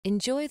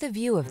Enjoy the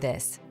view of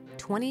this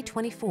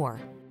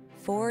 2024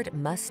 Ford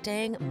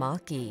Mustang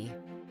Mach-E.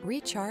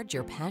 Recharge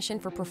your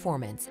passion for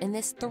performance in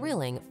this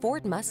thrilling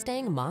Ford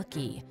Mustang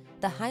Mach-E,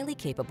 the highly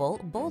capable,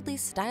 boldly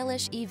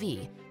stylish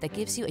EV that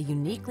gives you a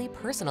uniquely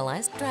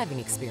personalized driving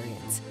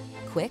experience.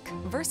 Quick,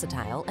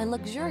 versatile, and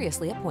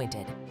luxuriously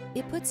appointed,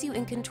 it puts you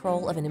in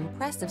control of an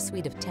impressive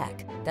suite of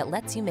tech that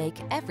lets you make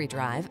every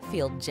drive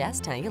feel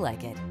just how you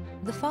like it.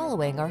 The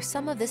following are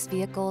some of this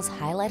vehicle's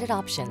highlighted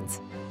options: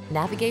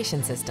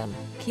 navigation system,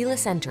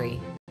 keyless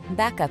entry,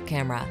 backup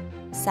camera,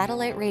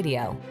 satellite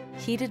radio,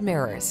 heated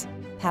mirrors,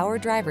 power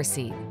driver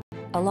seat,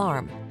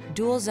 alarm,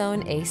 dual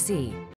zone AC,